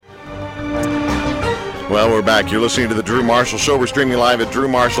Well, we're back. You're listening to The Drew Marshall Show. We're streaming live at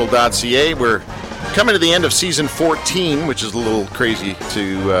drewmarshall.ca. We're coming to the end of season 14, which is a little crazy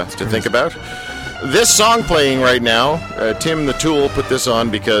to think about. This song playing right now, Tim the Tool put this on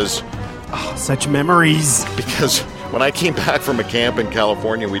because... Oh, such memories. Because when I came back from a camp in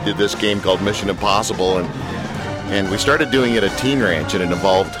California, we did this game called Mission Impossible, and we started doing it at Teen Ranch, and it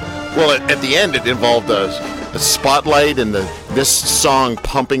involved... Well, at the end, it involved a spotlight and this song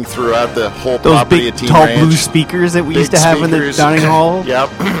pumping throughout the whole property at Teen Ranch. Ranch. Those big, tall blue speakers that we used to have in the dining hall. Yep.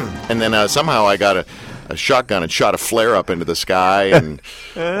 And then somehow I got a shotgun and shot a flare up into the sky and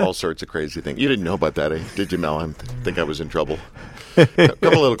all sorts of crazy things. You didn't know about that, did you, Mel? I think I was in trouble. Come a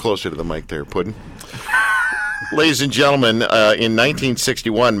little closer to the mic there, Puddin'. Ladies and gentlemen, in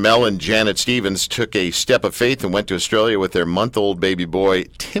 1961, Mel and Janet Stevens took a step of faith and went to Australia with their month-old baby boy,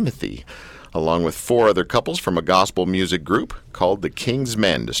 Timothy, along with 4 other couples from a gospel music group called the King's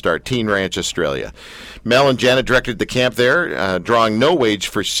Men to start Teen Ranch Australia. Mel and Janet directed the camp there, drawing no wage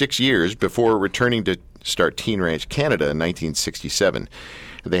for 6 years before returning to start Teen Ranch Canada in 1967.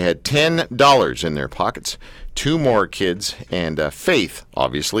 They had $10 in their pockets, 2 more kids, and faith,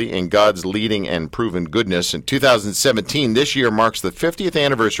 obviously, in God's leading and proven goodness. In 2017, this year marks the 50th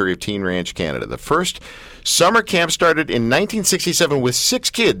anniversary of Teen Ranch Canada. The first summer camp started in 1967 with 6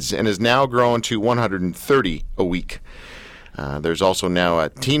 kids and has now grown to 130 a week. There's also now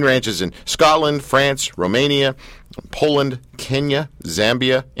teen ranches in Scotland, France, Romania, Poland, Kenya,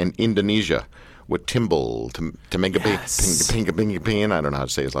 Zambia, and Indonesia. With Timble, Pingapingapian, I don't know how to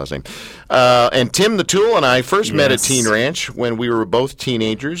say his last name. And Tim the Tool and I first met at Teen Ranch when we were both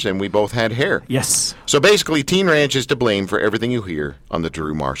teenagers and we both had hair. Yes. So basically, Teen Ranch is to blame for everything you hear on the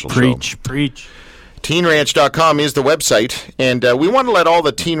Drew Marshall Show. Preach. TeenRanch.com is the website, and we want to let all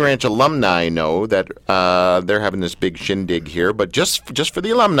the Teen Ranch alumni know that they're having this big shindig here, but just for the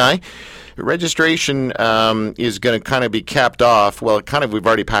alumni, registration is going to kind of be capped off. Well, we've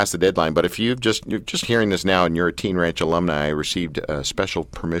already passed the deadline, but if you're just hearing this now and you're a Teen Ranch alumni, I received special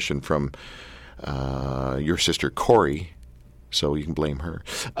permission from your sister Corey, so you can blame her,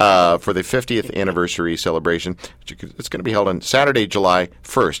 for the 50th anniversary celebration. It's going to be held on Saturday, July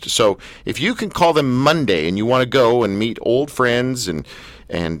 1st. So if you can call them Monday and you want to go and meet old friends and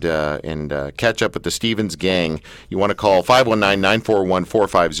catch up with the Stevens gang, you want to call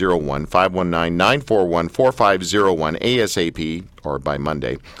 519-941-4501, 519-941-4501 ASAP, or by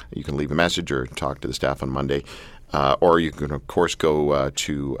Monday. You can leave a message or talk to the staff on Monday. Or you can, of course, go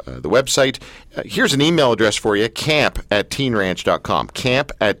to the website. Here's an email address for you, camp@teenranch.com.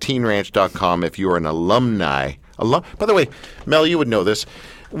 Camp@teenranch.com if you're an alumni. By the way, Mel, you would know this.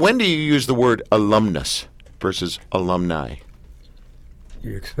 When do you use the word alumnus versus alumni?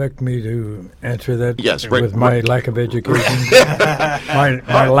 You expect me to answer that? Yes, right. With my lack of education?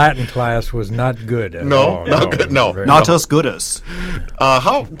 my Latin class was not good at all. Not good. No. Not as good as.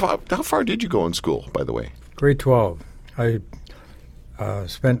 How far did you go in school, by the way? Grade 12. I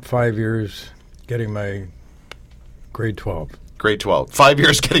spent 5 years getting my grade 12. Grade 12. 5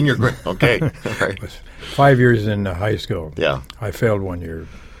 years getting your grade. Okay. All right. 5 years in high school. Yeah. I failed 1 year.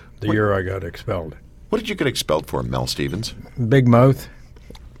 The year I got expelled. What did you get expelled for, Mel Stevens? Big mouth.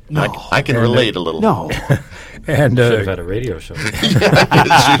 No. I can relate a little. No. And should have had a radio show.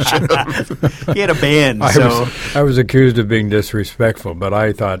 Yes, you should have. He had a band, I was accused of being disrespectful, but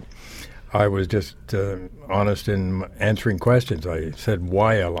I thought I was just honest in answering questions. I said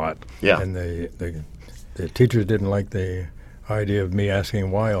why a lot. Yeah. And the teachers didn't like the idea of me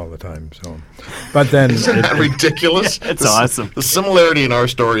asking why all the time. So, but then isn't that ridiculous? It's awesome. The similarity in our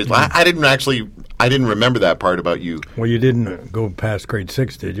stories. I didn't remember that part about you. Well, you didn't go past grade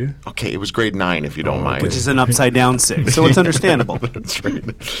 6, did you? Okay, it was grade 9, if you don't mind. Which is an upside down 6, so it's understandable. That's right.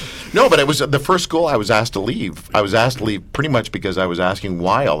 No, but it was the first school I was asked to leave. I was asked to leave pretty much because I was asking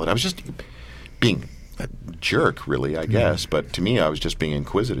why all that. I was just being a jerk, really, I guess. But to me, I was just being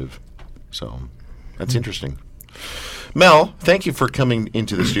inquisitive. So that's interesting. Mel, thank you for coming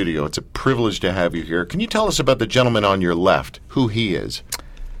into the studio. It's a privilege to have you here. Can you tell us about the gentleman on your left, who he is?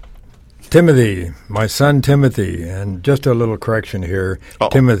 Timothy, my son Timothy, and just a little correction here.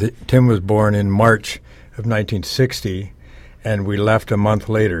 Tim was born in March of 1960, and we left a month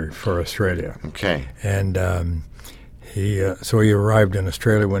later for Australia. Okay. And he arrived in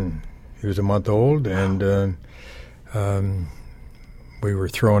Australia when he was a month old, and we were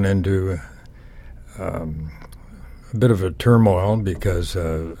thrown into a bit of a turmoil because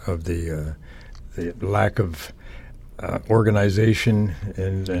of the lack of organization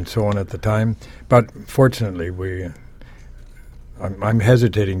and so on at the time. But fortunately, I'm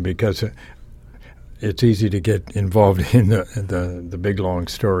hesitating because it's easy to get involved in the big long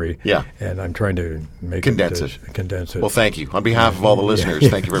story. Yeah. And I'm trying to Condense it. Well, thank you. On behalf of all the listeners,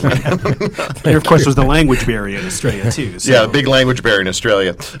 thank you very much. There, of course, was the language barrier in Australia, too. So. Yeah, big language barrier in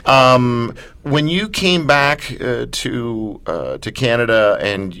Australia. When you came back to Canada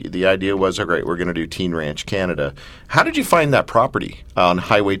and the idea was, oh, great, we're going to do Teen Ranch Canada, how did you find that property on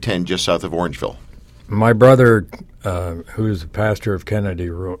Highway 10 just south of Orangeville? My brother, who was the pastor of Kennedy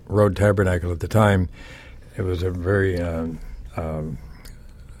Road Tabernacle at the time, it was a very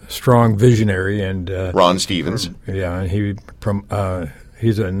strong visionary. And Ron Stevens. Yeah,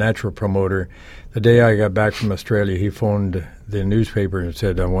 he's a natural promoter. The day I got back from Australia, he phoned the newspaper and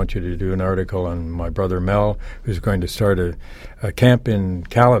said, I want you to do an article on my brother Mel, who's going to start a camp in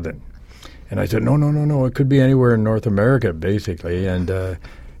Caledon. And I said, no, it could be anywhere in North America, basically. And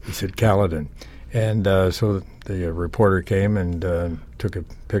he said, Caledon. And so the reporter came and took a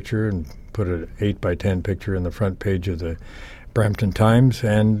picture and put an 8x10 picture in the front page of the Brampton Times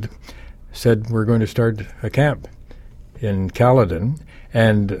and said, we're going to start a camp in Caledon.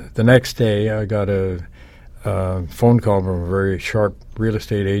 And the next day I got a phone call from a very sharp real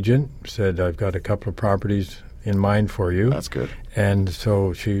estate agent, said, I've got a couple of properties in mind for you. That's good. And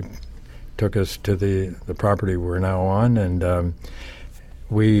so she took us to the property we're now on, and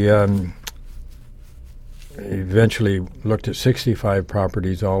we eventually looked at 65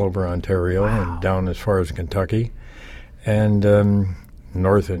 properties all over Ontario and down as far as Kentucky, and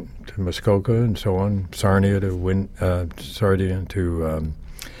north to Muskoka and so on, Sarnia to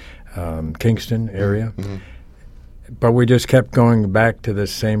Kingston area. Mm-hmm. But we just kept going back to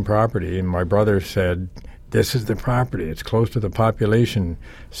this same property, and my brother said, this is the property. It's close to the population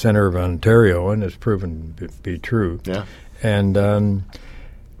center of Ontario, and it's proven to be true. Yeah. And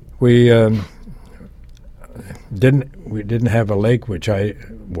we didn't have a lake, which I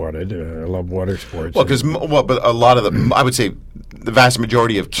wanted. I love water sports. Well, but a lot of I would say the vast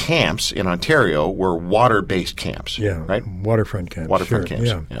majority of camps in Ontario were water-based camps. Yeah, right. Waterfront camps. Waterfront camps.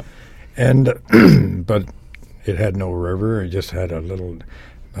 Yeah. And but it had no river. It just had a little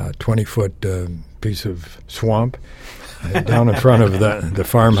 20-foot piece of swamp down in front of the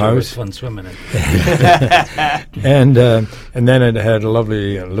farmhouse. Sure, it was fun swimming in. And then it had a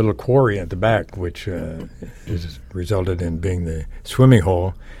lovely little quarry at the back, which resulted in being the swimming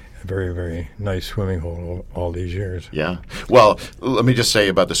hole. A very, very nice swimming hole all these years. Yeah. Well, let me just say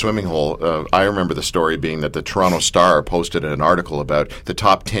about the swimming hole, I remember the story being that the Toronto Star posted an article about the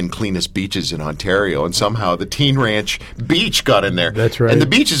top 10 cleanest beaches in Ontario, and somehow the Teen Ranch beach got in there. That's right. And the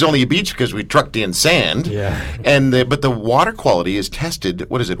beach is only a beach because we trucked in sand. Yeah. But the water quality is tested,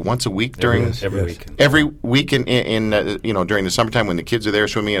 what is it, once a week during? Every week. Every week in during the summertime when the kids are there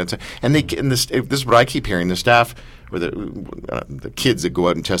swimming. This is what I keep hearing, the staff or the kids that go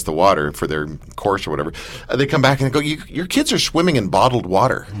out and test the water for their course or whatever, they come back and they go, your kids are swimming in bottled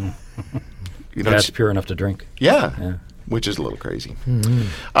water. That's pure enough to drink. Yeah, which is a little crazy.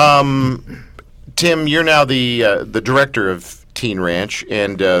 Mm-hmm. Tim, you're now the director of Teen Ranch,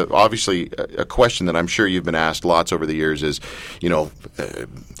 and obviously a question that I'm sure you've been asked lots over the years is,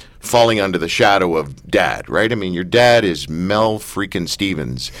 falling under the shadow of Dad, right? I mean, your dad is Mel freaking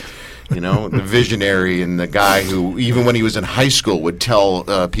Stevens. The visionary and the guy who, even when he was in high school, would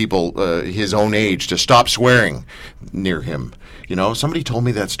tell people his own age to stop swearing near him. Somebody told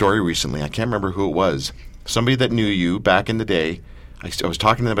me that story recently. I can't remember who it was. Somebody that knew you back in the day. I was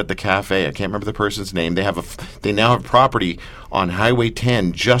talking to them at the cafe. I can't remember the person's name. They now have property on Highway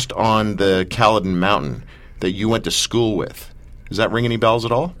 10 just on the Caledon Mountain that you went to school with. Does that ring any bells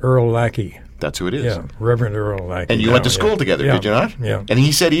at all? Earl Lackey. That's who it is. Yeah, Reverend Earl Lackey. And you went to school together, did you not? Yeah. And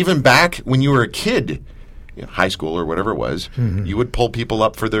he said even back when you were a kid, high school or whatever it was, mm-hmm. you would pull people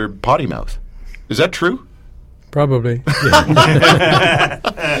up for their potty mouth. Is that true? Probably.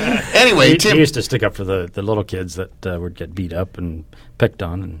 Anyway, Tim. He used to stick up for the little kids that would get beat up and picked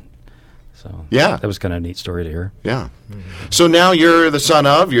on. And so that was kind of a neat story to hear. Yeah. Mm-hmm. So now you're the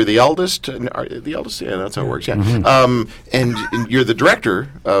eldest. The eldest? Yeah, that's how it works. Yeah. Mm-hmm. And you're the director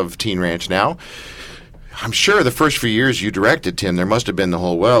of Teen Ranch now. I'm sure the first few years you directed, Tim, there must have been the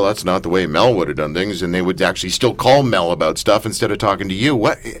whole, well, that's not the way Mel would have done things, and they would actually still call Mel about stuff instead of talking to you.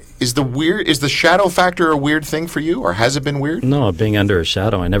 What is the shadow factor a weird thing for you, or has it been weird? No, being under a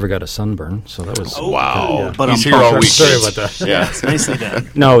shadow, I never got a sunburn, so that was... Oh, wow. But he's here all week. Sorry about that. Yeah. It's nicely done.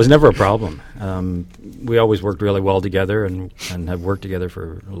 No, it was never a problem. We always worked really well together and have worked together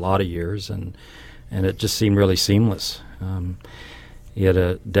for a lot of years, and it just seemed really seamless.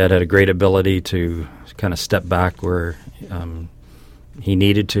 Dad had a great ability to kind of step back where he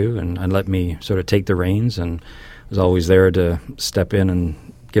needed to and let me sort of take the reins, and was always there to step in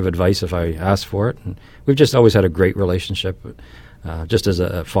and give advice if I asked for it. And we've just always had a great relationship, just as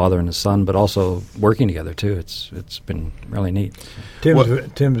a father and a son, but also working together too. It's been really neat. Tim's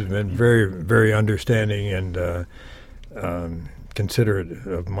been very, very understanding and considerate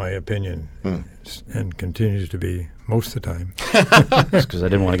of my opinion, and continues to be most of the time. That's because I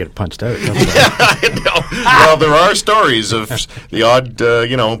didn't want to get punched out. I know. Well, there are stories of the odd,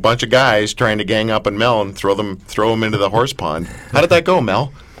 bunch of guys trying to gang up on Mel and throw them into the horse pond. How did that go,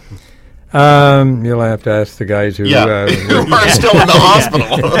 Mel? You'll have to ask the guys who who are still in the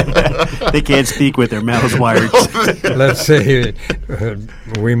hospital. They can't speak with their mouths wired. let's say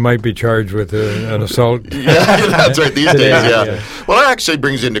we might be charged with an assault. Yeah, that's right. These Today, days, yeah. yeah. Well, that actually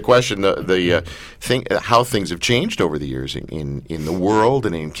brings into question the thing, how things have changed over the years in the world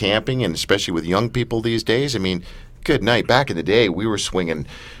and in camping, and especially with young people these days. I mean, good night. Back in the day, we were swinging.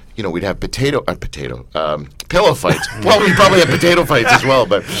 We'd have pillow fights. Well, we'd probably have potato fights as well,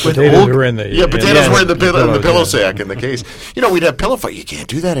 but Potatoes were in the potatoes were in the pillows, pillow yeah. sack in the case. We'd have pillow fight. You can't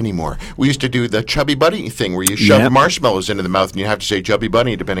do that anymore. We used to do the chubby bunny thing where you shove marshmallows into the mouth and you have to say chubby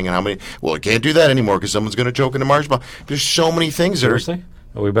bunny depending on how many. Well, you can't do that anymore because someone's going to choke in the marshmallow. There's so many things that are. Seriously?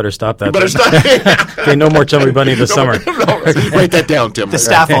 Well, we better stop that. You better stop. Okay, no more chubby bunny this summer. No, write that down, Tim. The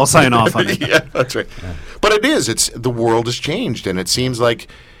staff all sign off on it. Yeah, that's right. Yeah. But it's the world has changed, and it seems like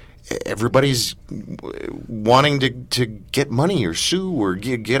everybody's wanting to get money or sue or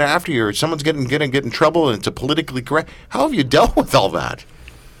get after you, or someone's going to get in trouble, and it's a politically correct. How have you dealt with all that?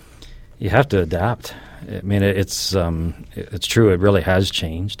 You have to adapt. I mean, it's true. It really has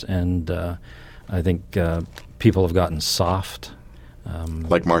changed, and I think people have gotten soft.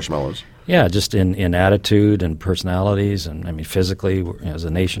 Like marshmallows. Yeah, just in attitude and personalities, and I mean physically, as a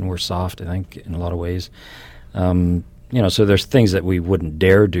nation, we're soft. I think in a lot of ways. So there's things that we wouldn't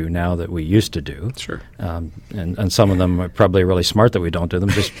dare do now that we used to do. Sure. And some of them are probably really smart that we don't do them,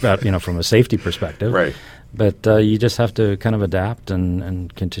 just from a safety perspective. Right. But you just have to kind of adapt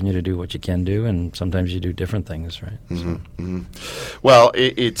and continue to do what you can do, and sometimes you do different things, right? Mm-hmm. Mm-hmm. Well,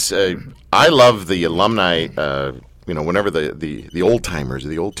 it's I love the alumni. Whenever the old timers,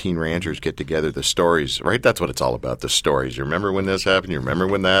 the old teen ranchers get together, the stories, right? That's what it's all about. The stories. You remember when this happened? You remember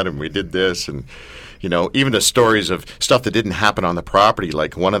when that? And we did this, and even the stories of stuff that didn't happen on the property,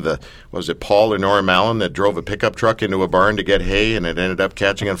 like one of was it Paul or Norm Allen that drove a pickup truck into a barn to get hay, and it ended up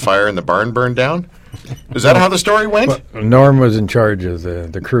catching on fire, and the barn burned down. Is that how the story went? Well, Norm was in charge of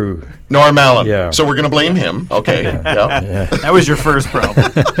the crew. Norm Allen. Yeah. So we're going to blame him. Okay. Yeah. That was your first problem.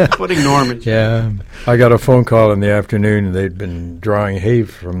 Putting Norman. Yeah. I got a phone call in the afternoon. They'd been drawing hay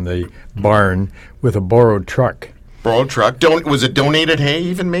from the barn with a borrowed truck. Borrowed truck. Was it donated hay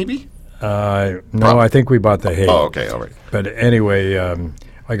even, maybe? No, I think we bought the hay. Oh, okay. All right. But anyway,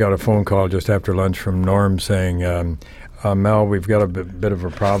 I got a phone call just after lunch from Norm saying, Mel, we've got a bit of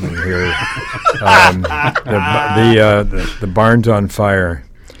a problem here. The barn's on fire.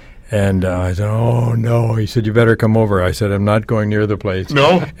 And I said, oh, no. He said, you better come over. I said, I'm not going near the place.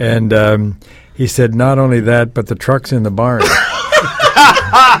 No? And he said, not only that, but the truck's in the barn.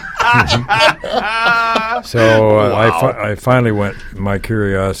 So Wow. I finally went, my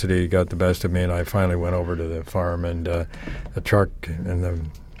curiosity got the best of me, and I finally went over to the farm, and the truck and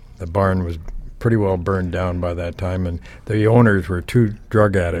the barn was pretty well burned down by that time, and the owners were two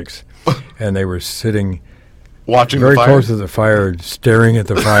drug addicts, and they were sitting watching very the fire? close to the fire, staring at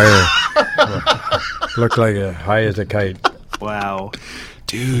the fire. Looked like high as a kite. Wow.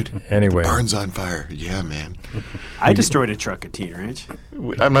 Dude, Anyway. barn's on fire. Yeah, man. I destroyed a truck at Teen Ranch.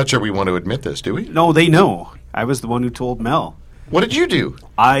 I'm not sure we want to admit this, do we? No, they know. I was the one who told Mel. What did you do?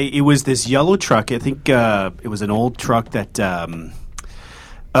 It was this yellow truck. I think it was an old truck that.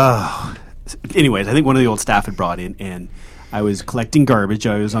 Anyways, I think one of the old staff had brought in, and I was collecting garbage.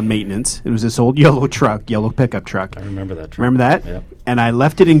 I was on maintenance. It was this old yellow pickup truck. I remember that truck. Remember that? Yep. And I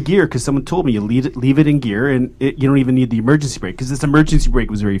left it in gear because someone told me you leave it in gear, and you don't even need the emergency brake because this emergency brake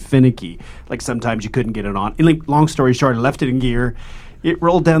was very finicky. Like sometimes you couldn't get it on. And like, long story short, I left it in gear. It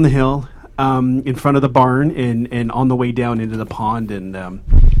rolled down the hill in front of the barn and on the way down into the pond and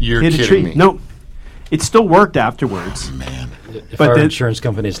You're hit a kidding tree. me. No, it still worked afterwards. Man. If But our the- insurance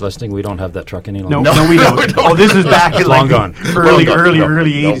company is listening, we don't have that truck any longer. No, we don't. we don't. Oh, this was back in Long like gone. early No.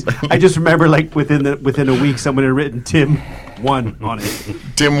 80s. I just remember like within a week, someone had written Tim 1 on it.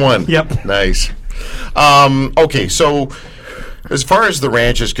 Tim won. Yep. Nice. Okay, so as far as the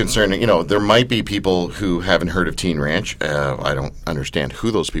ranch is concerned, there might be people who haven't heard of Teen Ranch. I don't understand who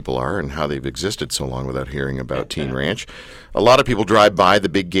those people are and how they've existed so long without hearing about Teen Ranch. A lot of people drive by the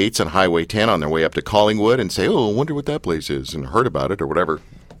big gates on Highway 10 on their way up to Collingwood and say, oh, I wonder what that place is, and heard about it or whatever.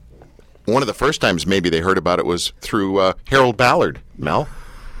 One of the first times maybe they heard about it was through Harold Ballard. Mel?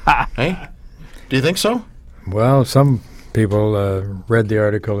 Hey? Do you think so? Well, some people read the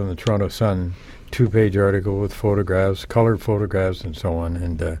article in the Toronto Sun, 2-page article with photographs, colored photographs, and so on.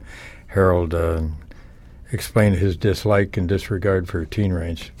 And Harold explained his dislike and disregard for Teen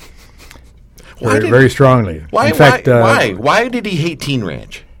Ranch very strongly. Why? In fact, why did he hate Teen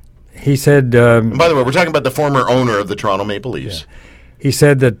Ranch? He said. And by the way, we're talking about the former owner of the Toronto Maple Leafs. Yeah. He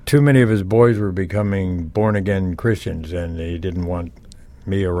said that too many of his boys were becoming born-again Christians, and he didn't want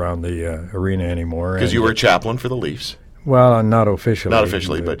me around the arena anymore. Because you were a chaplain for the Leafs. Well, not officially. Not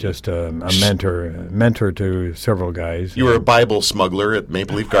officially, but just a mentor to several guys. You were a Bible smuggler at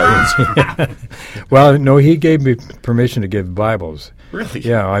Maple Leaf Gardens. Well, no, he gave me permission to give Bibles. Really?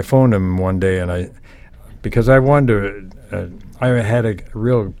 Yeah, I phoned him one day, and because I wanted to, I had a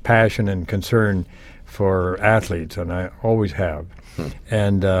real passion and concern for athletes, and I always have.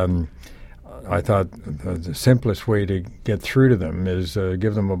 And I thought the simplest way to get through to them is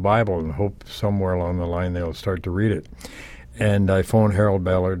give them a Bible and hope somewhere along the line they'll start to read it. And I phoned Harold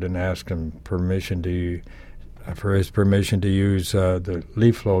Ballard and asked him for his permission to use the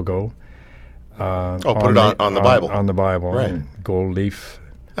Leaf logo. Put it on the Bible. On the Bible, right. And gold leaf.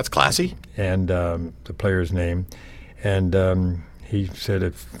 That's classy. And the player's name. And he said,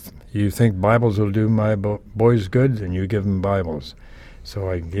 if you think Bibles will do my boys good, then you give them Bibles.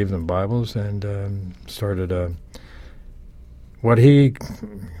 So I gave them Bibles and started what he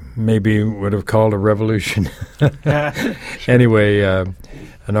maybe would have called a revolution. Anyway, a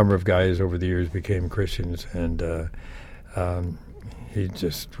number of guys over the years became Christians, and he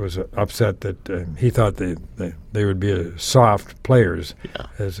just was upset that he thought they would be soft players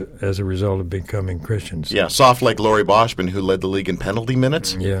as a result of becoming Christians. Yeah, soft like Laurie Boschman, who led the league in penalty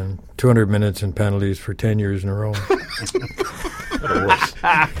minutes. Yeah, 200 minutes in penalties for 10 years in a row.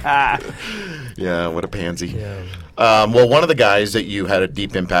 Yeah, what a pansy. Yeah. Well, one of the guys that you had a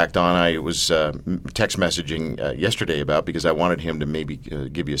deep impact on, I was text messaging yesterday about, because I wanted him to maybe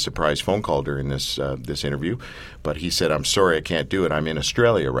give you a surprise phone call during this interview. But he said, I'm sorry, I can't do it. I'm in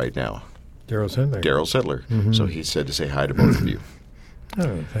Australia right now. Daryl Sittler. Daryl Sittler. Mm-hmm. So he said to say hi to both of you.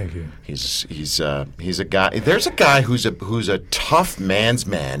 Oh, thank you. He's a guy. There's a guy who's a tough man's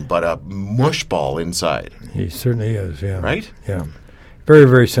man, but a mushball inside. He certainly is. Yeah. Right? Yeah. Very,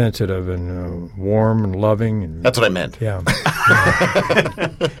 very sensitive and warm and loving. And that's what I meant. Yeah.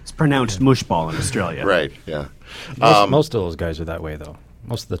 It's pronounced mushball in Australia. Right. Yeah. Most of those guys are that way, though.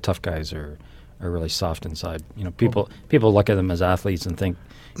 Most of the tough guys are really soft inside. You know, people look at them as athletes and think,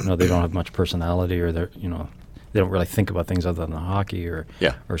 they don't have much personality, or they don't really think about things other than hockey or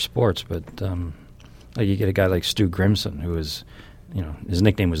sports. But you get a guy like Stu Grimson, who is, his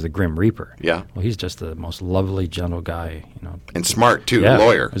nickname was the Grim Reaper. Yeah. Well, he's just the most lovely, gentle guy. And smart too. Yeah,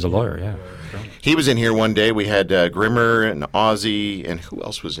 lawyer. He's a lawyer. Yeah. He was in here one day. We had Grimmer and Ozzy, and who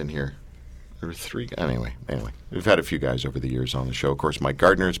else was in here? There were three. Anyway, we've had a few guys over the years on the show. Of course, Mike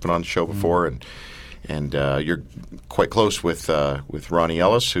Gardner's been on the show before, and you're quite close with Ronnie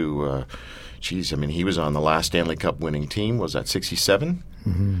Ellis, who. He was on the last Stanley Cup winning team. Was that 67?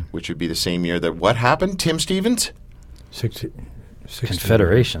 Mm-hmm. Which would be the same year that what happened? Tim Stevens? 60.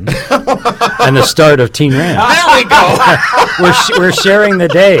 Confederation. And the start of Teen Ranch. There we go. We're sharing the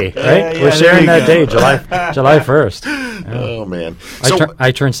day, right? We're sharing that day, July 1st. Yeah. Oh, man.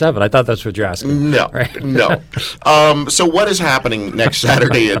 I turned 7. I thought that's what you're asking. No, right? No. So what is happening next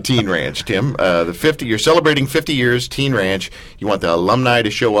Saturday at Teen Ranch, Tim? You're celebrating 50 years, Teen Ranch. You want the alumni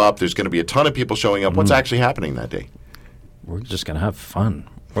to show up. There's going to be a ton of people showing up. What's actually happening that day? We're just going to have fun.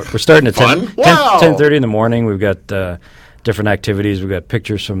 We're starting at 10:30 in the morning. We've got different activities. We've got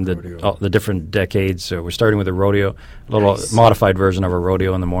pictures from the different decades. So we're starting with a rodeo, a little modified version of a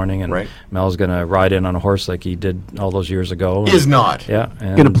rodeo in the morning. And Mel's going to ride in on a horse like he did all those years ago. Is not. Yeah.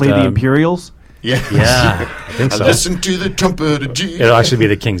 Going to play the Imperials? Yeah. Yeah, I think so. Listen to the trumpet of Jesus. It'll actually be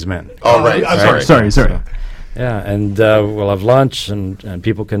the King's Men. Oh, right. I'm sorry. So, yeah, and we'll have lunch, and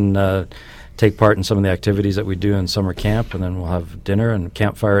people can take part in some of the activities that we do in summer camp, and then we'll have dinner and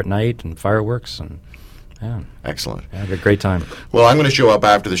campfire at night and fireworks and. Yeah. Excellent. Yeah, have a great time. Well, I'm going to show up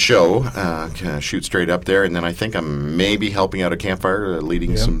after the show, shoot straight up there, and then I think I'm maybe helping out a campfire,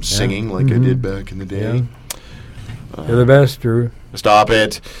 leading some singing like I did back in the day. Yeah. You're the best, Drew. Stop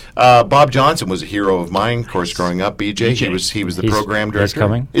it. Bob Johnson was a hero of mine, of course, growing up. BJ. He was the program director. He's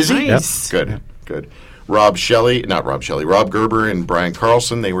coming. Is he? Nice. Yep. Good. Rob Gerber and Brian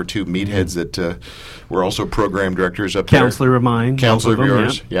Carlson. They were two meatheads that were also program directors up Counselor of mine. Counselor of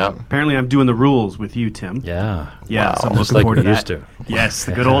yours. Yeah. Apparently I'm doing the rules with you, Tim. Yeah. Yeah, Wow. so I'm Just looking like forward we to used that. to. Yes,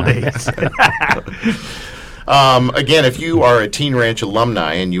 the good old days. Again, if you are a Teen Ranch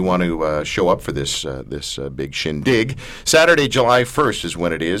alumni and you want to show up for this big shindig, Saturday, July 1st is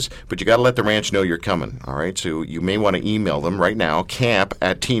when it is, but you got to let the ranch know you're coming, all right? So you may want to email them right now,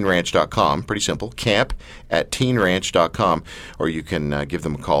 camp@teenranch.com. Pretty simple, camp@teenranch.com, or you can give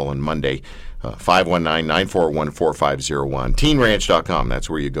them a call on Monday, 519-941-4501. Teenranch.com, that's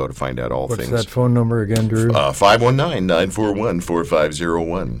where you go to find out all things. What's that phone number again, Drew?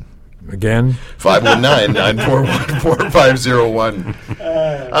 519-941-4501. Again? 519-941-4501.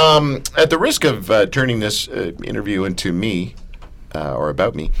 At the risk of turning this interview into me, or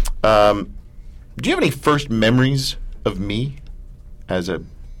about me, do you have any first memories of me as a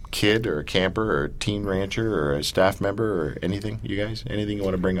kid or a camper or a teen rancher or a staff member or anything, you guys? Anything you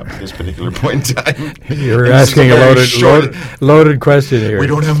want to bring up at this particular point in time? You're asking a loaded question here. We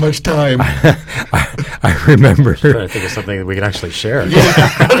don't have much time. I remember. Trying to think of something that we can actually share.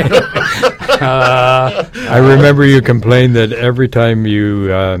 I remember you complained that every time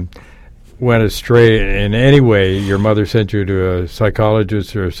you went astray in any way, your mother sent you to a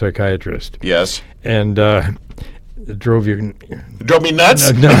psychologist or a psychiatrist. Yes. And it drove you... It drove me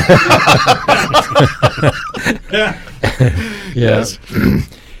nuts? No. Yes.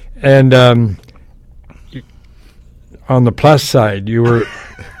 And on the plus side, you were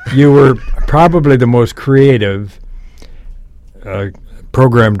probably the most creative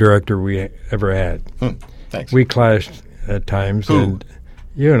program director we ever had. Thanks. We clashed at times. Who? And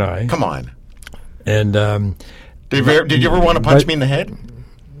you and I. Come on. And did you ever want to punch me in the head?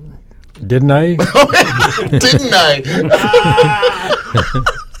 Didn't I? Didn't I?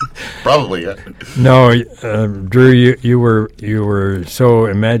 Probably. Yeah. No, Drew, you were so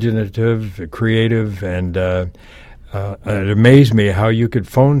imaginative, creative, and it amazed me how you could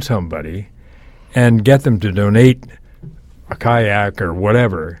phone somebody and get them to donate a kayak or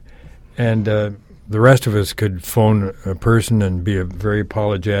whatever, and the rest of us could phone a person and be very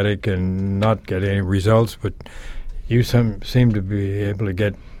apologetic and not get any results, but you seemed to be able to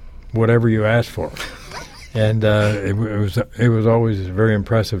get whatever you asked for. And it was always very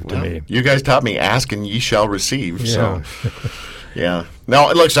impressive to me. You guys taught me ask and ye shall receive. Yeah. So, yeah.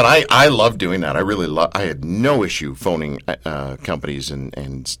 Now, listen, I love doing that. I really I had no issue phoning companies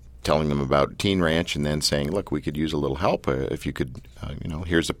and telling them about Teen Ranch and then saying, look, we could use a little help if you could,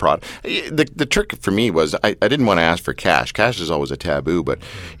 here's the product. The trick for me was I didn't want to ask for cash. Cash is always a taboo, but,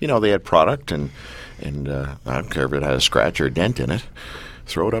 they had product and I don't care if it had a scratch or a dent in it.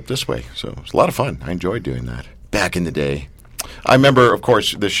 Throw it up this way. So it was a lot of fun. I enjoyed doing that back in the day. I remember, of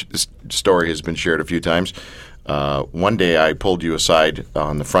course, this story has been shared a few times. One day I pulled you aside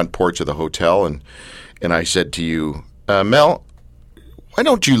on the front porch of the hotel and I said to you, Mel, why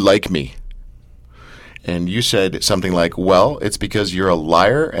don't you like me? And you said something like, well, it's because you're a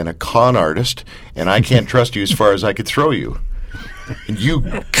liar and a con artist and I can't trust you as far as I could throw you. And you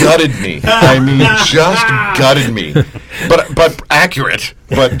gutted me. I mean, just gutted me. But accurate,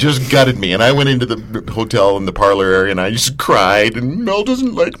 but just gutted me. And I went into the hotel in the parlor area, and I just cried, and Mel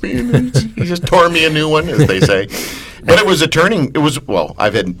doesn't like me. And he just tore me a new one, as they say. But it was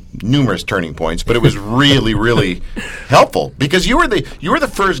I've had numerous turning points, but it was really, really helpful because you were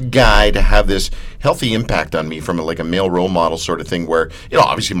the first guy to have this healthy impact on me from a male role model sort of thing where,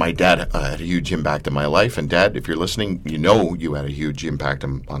 obviously my dad had a huge impact on my life. And Dad, if you're listening, you had a huge impact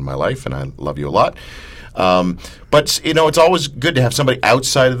on my life, and I love you a lot. But it's always good to have somebody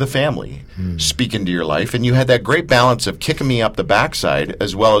outside of the family speak into your life, and you had that great balance of kicking me up the backside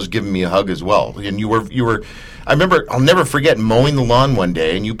as well as giving me a hug as well. And you were. I remember, I'll never forget mowing the lawn one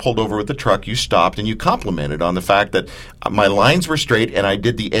day, and you pulled over with the truck, you stopped, and you complimented on the fact that my lines were straight and I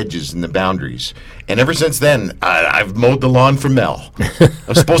did the edges and the boundaries. And ever since then, I've mowed the lawn for Mel. I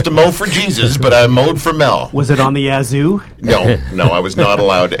was supposed to mow for Jesus, but I mowed for Mel. Was it on the Yazoo? No, I was not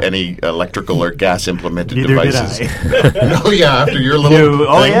allowed any electrical or gas-implemented Neither devices. Did I. Oh, yeah, after your little thing.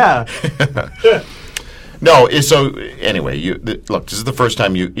 Oh, yeah. No, so anyway, look, this is the first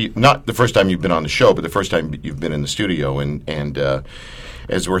time not the first time you've been on the show, but the first time you've been in the studio. And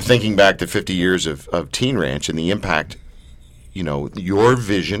as we're thinking back to 50 years of Teen Ranch and the impact, your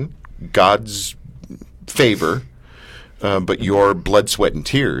vision, God's favor, but your blood, sweat, and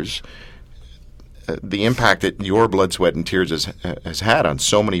tears, the impact that your blood, sweat, and tears has had on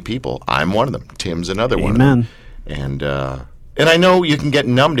so many people. I'm one of them. Tim's another one of them. And I know you can get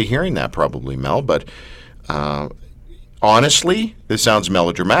numb to hearing that probably, Mel, but honestly, this sounds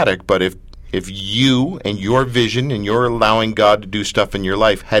melodramatic, but if you and your vision and your allowing God to do stuff in your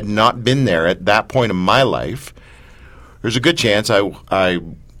life had not been there at that point in my life, there's a good chance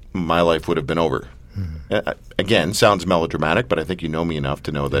my life would have been over. Again, sounds melodramatic, but I think you know me enough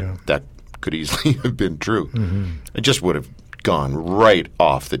to know that could easily have been true. Mm-hmm. It just would have gone right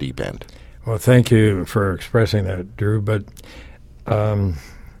off the deep end. Well, thank you for expressing that, Drew. But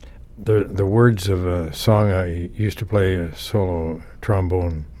the words of a song I used to play, a solo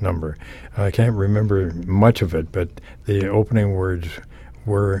trombone number. I can't remember much of it, but the opening words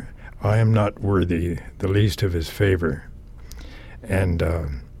were, "I am not worthy, the least of his favor." And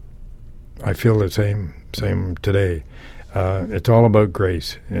I feel the same today. It's all about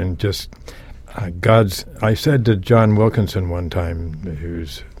grace and just God's. I said to John Wilkinson one time,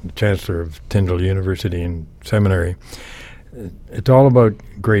 who's chancellor of Tyndall University and Seminary, it's all about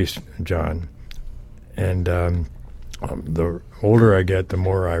grace, John. And the older I get, the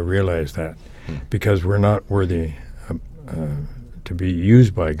more I realize that, because we're not worthy to be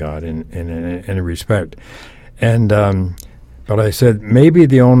used by God in any respect. And but I said, maybe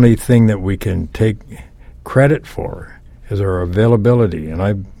the only thing that we can take credit for is our availability, and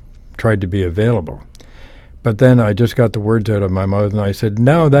I tried to be available. But then I just got the words out of my mouth, and I said,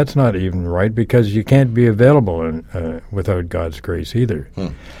 no, that's not even right, because you can't be available without God's grace either.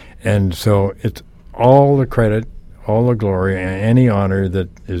 And so it's all the credit, all the glory, and any honor that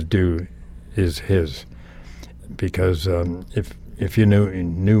is due is His. Because if you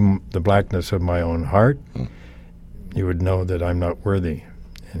knew the blackness of my own heart, you would know that I'm not worthy.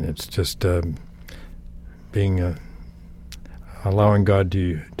 And it's just being allowing God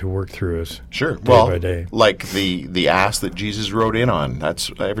to work through us. Sure. Day Well, by day. like the ass that Jesus rode in on. That's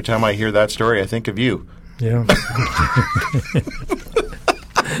every time I hear that story, I think of you. Yeah.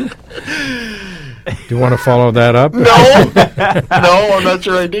 Do you want to follow that up? No, no, I'm not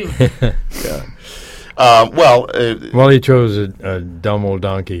sure I do. Yeah. Well, he chose a dumb old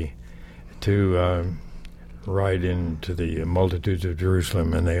donkey to ride into the multitudes of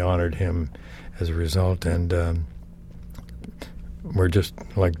Jerusalem, and they honored him as a result. And we're just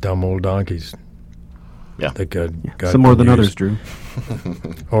like dumb old donkeys. Yeah. That God Some more can than use. others, Drew.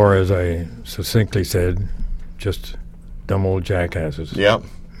 Or, as I succinctly said, just dumb old jackasses. yeah,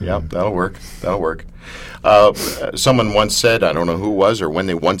 that'll work. That'll work. Someone once said, I don't know who it was or when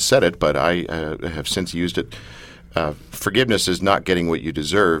they once said it, but I have since used it. Forgiveness is not getting what you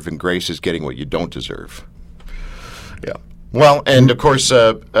deserve, and grace is getting what you don't deserve. Yeah. Well, and of course,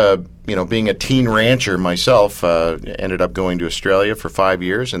 being a teen rancher myself, ended up going to Australia for 5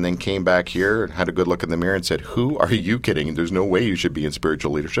 years and then came back here and had a good look in the mirror and said, who are you kidding? There's no way you should be in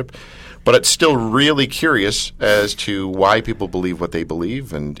spiritual leadership. But it's still really curious as to why people believe what they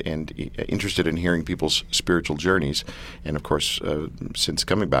believe and interested in hearing people's spiritual journeys. And, of course, since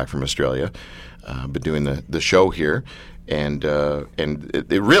coming back from Australia, been doing the show here. And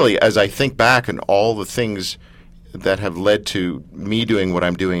it really, as I think back on all the things that have led to me doing what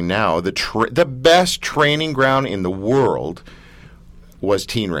I'm doing now, the best training ground in the world was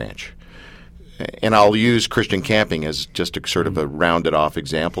Teen Ranch. And I'll use Christian camping as just a sort of a rounded off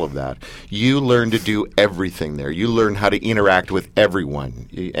example of that. You learn to do everything there. You learn how to interact with everyone.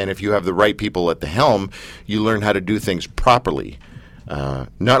 And if you have the right people at the helm, you learn how to do things properly.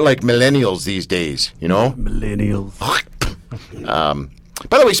 Not like millennials these days, you know? Millennials.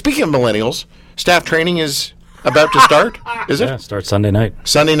 By the way, speaking of millennials, staff training is about to start, is it? Yeah, starts Sunday night.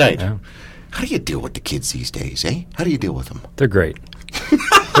 Sunday night. Yeah. How do you deal with the kids these days, eh? How do you deal with them? They're great.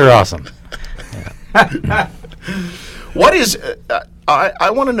 They're awesome. What is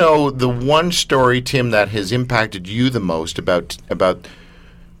I want to know the one story, Tim, that has impacted you the most about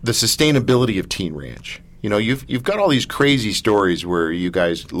the sustainability of Teen Ranch. You know, you've got all these crazy stories where you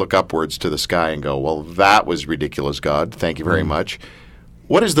guys look upwards to the sky and go, well, that was ridiculous, God. Thank you very much.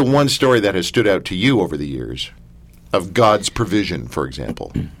 What is the one story that has stood out to you over the years of God's provision, for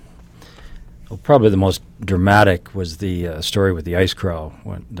example? Well, probably the most dramatic was the story with the ice crow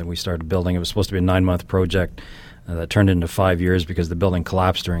that we started building. It was supposed to be a 9-month project that turned into 5 years because the building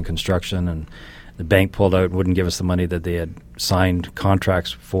collapsed during construction, and the bank pulled out, wouldn't give us the money that they had signed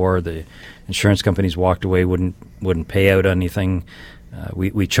contracts for. The insurance companies walked away, wouldn't pay out anything.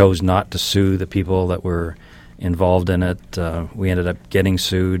 We chose not to sue the people that were involved in it. We ended up getting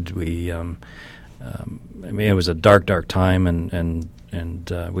sued. It was a dark time, and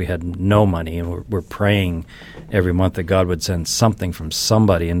we had no money, and we're praying every month that God would send something from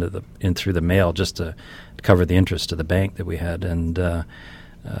somebody in through the mail just to cover the interest to the bank that we had. And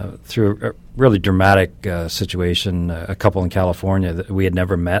through a really dramatic situation, a couple in California that we had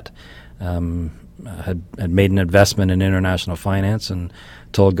never met had made an investment in international finance and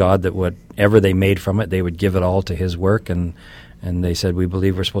told God that whatever they made from it, they would give it all to His work. And they said, we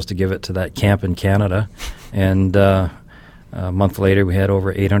believe we're supposed to give it to that camp in Canada. And a month later, we had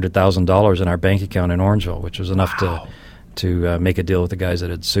over $800,000 in our bank account in Orangeville, which was enough to make a deal with the guys that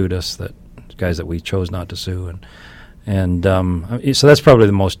had sued us, that guys that we chose not to sue, and so that's probably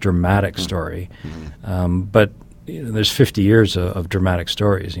the most dramatic story. But there's 50 years of dramatic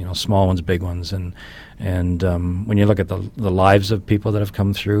stories, small ones, big ones, and when you look at the lives of people that have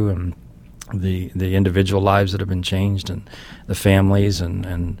come through and the individual lives that have been changed and the families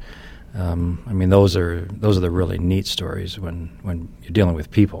and those are the really neat stories when you're dealing with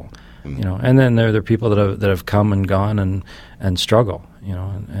people, and then there are people that have come and gone and struggle,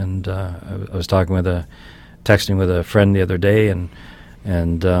 I was texting with a friend the other day and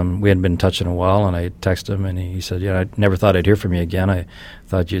we hadn't been in touch in a while, and I texted him, and he said, I never thought I'd hear from you again. I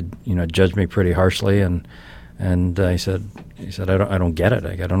thought you'd, judge me pretty harshly, and he said, I don't get it.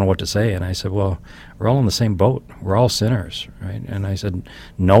 I don't know what to say. And I said, well, we're all in the same boat. We're all sinners, right? And I said,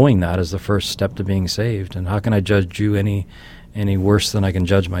 knowing that is the first step to being saved. And how can I judge you any worse than I can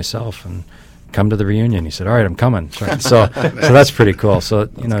judge myself? And come to the reunion. He said, all right, I'm coming. So that's pretty cool. So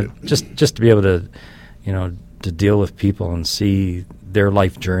just to be able to, to deal with people and see their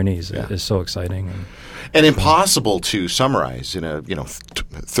life journeys is so exciting. And impossible to summarize in a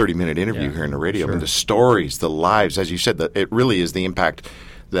 30-minute interview here in the radio. Sure. I mean, the stories, the lives, as you said, it really is the impact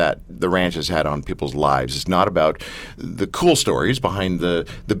that the ranch has had on people's lives. It's not about the cool stories behind the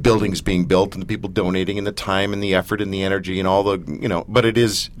buildings being built and the people donating and the time and the effort and the energy and all the but it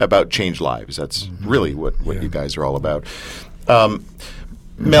is about changed lives. That's really what you guys are all about.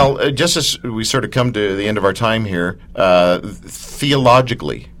 Mel, just as we sort of come to the end of our time here,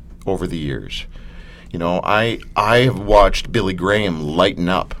 theologically over the years, I have watched Billy Graham lighten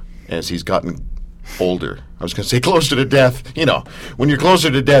up as he's gotten older. I was going to say closer to death. When you're closer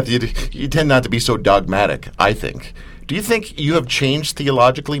to death, you tend not to be so dogmatic, I think. Do you think you have changed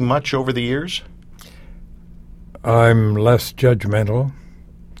theologically much over the years? I'm less judgmental.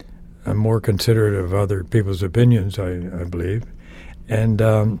 I'm more considerate of other people's opinions, I believe. And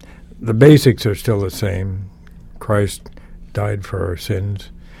the basics are still the same. Christ died for our sins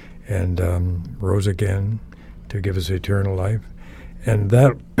and rose again to give us eternal life. And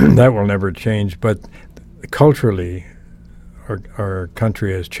that will never change. But culturally, our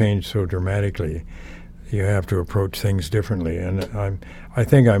country has changed so dramatically. You have to approach things differently. And I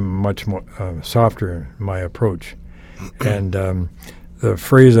think I'm much more softer in my approach. And the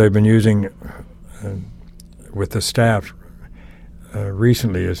phrase I've been using with the staff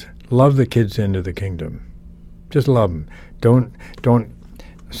recently is love the kids into the kingdom. Just love them. Don't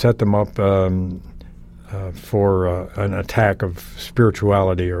set them up for an attack of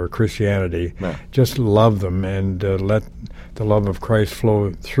spirituality or Christianity. No. Just love them and let the love of Christ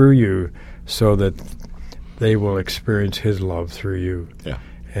flow through you so that they will experience His love through you. Yeah.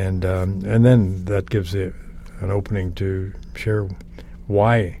 And then that gives it an opening to share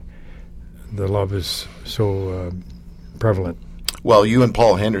why the love is so prevalent. Well, you and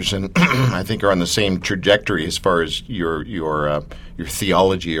Paul Henderson, I think, are on the same trajectory as far as your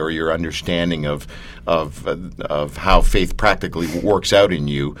theology or your understanding of how faith practically works out in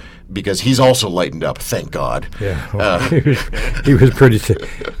you, because he's also lightened up. Thank God. Yeah, well, he was pretty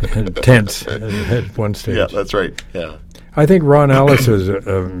tense at one stage. Yeah, that's right. Yeah, I think Ron Ellis is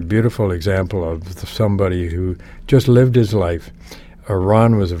a beautiful example of somebody who just lived his life.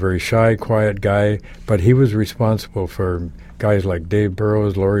 Ron was a very shy, quiet guy, but he was responsible for guys like Dave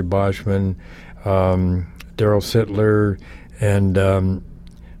Burrows, Laurie Boschman, Daryl Sittler, and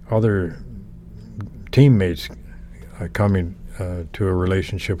other teammates coming to a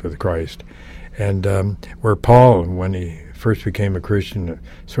relationship with Christ. And where Paul, when he first became a Christian,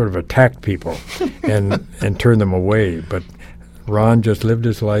 sort of attacked people and turned them away. But Ron just lived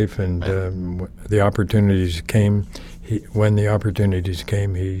his life, and the opportunities came. When the opportunities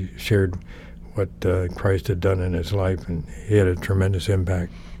came, he shared what Christ had done in his life, and he had a tremendous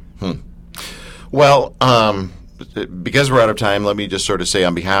impact. Well, because we're out of time, let me just sort of say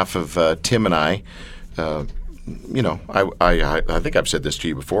on behalf of Tim and I think I've said this to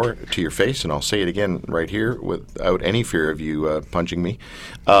you before, to your face, and I'll say it again right here without any fear of you punching me.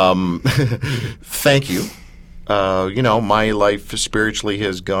 Thank you. My life spiritually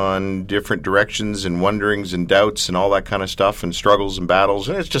has gone different directions and wonderings and doubts and all that kind of stuff and struggles and battles.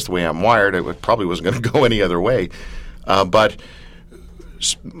 And it's just the way I'm wired. It probably wasn't going to go any other way. But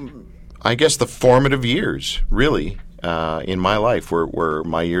I guess the formative years, really, in my life were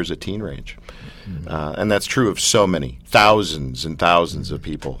my years at Teen Range. And that's true of so many, thousands and thousands of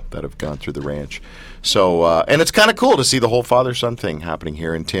people that have gone through the ranch. So, and it's kind of cool to see the whole father-son thing happening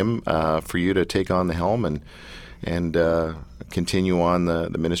here. And Tim, for you to take on the helm and continue on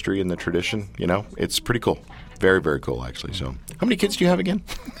the ministry and the tradition. You know, it's pretty cool. Very, very cool, actually. So, how many kids do you have again?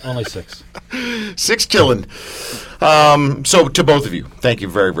 Only 6. 6 chillin'. So, to both of you, thank you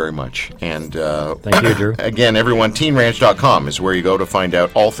very, very much. And thank you, Drew. Again, everyone, teenranch.com is where you go to find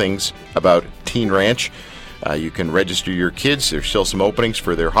out all things about Teen Ranch. You can register your kids. There's still some openings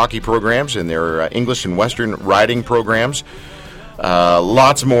for their hockey programs and their English and Western riding programs.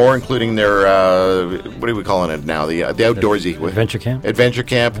 Lots more, including their what are we calling it now? The outdoorsy Adventure camp. Adventure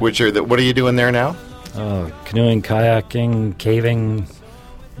camp. What are you doing there now? Canoeing, kayaking, caving,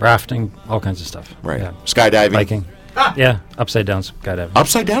 rafting, all kinds of stuff. Right. Yeah. Skydiving. Biking. Yeah, upside down skydiving.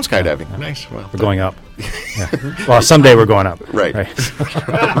 Upside down skydiving. Yeah. Nice. Well, we're going up. Yeah. Well, someday we're going up. Right.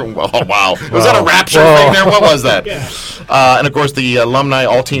 Oh, wow. Was that a rapture thing there? What was that? Yeah. And, of course, the alumni,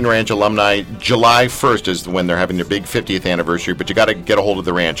 all Teen Ranch alumni, July 1st is when they're having their big 50th anniversary, but you got to get a hold of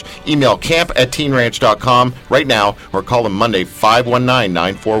the ranch. Email camp@teenranch.com right now or call them Monday,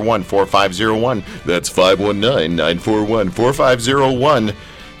 519-941-4501. That's 519-941-4501.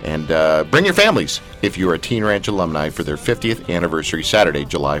 And bring your families if you're a Teen Ranch alumni for their 50th anniversary, Saturday,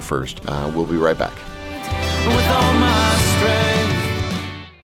 July 1st. We'll be right back.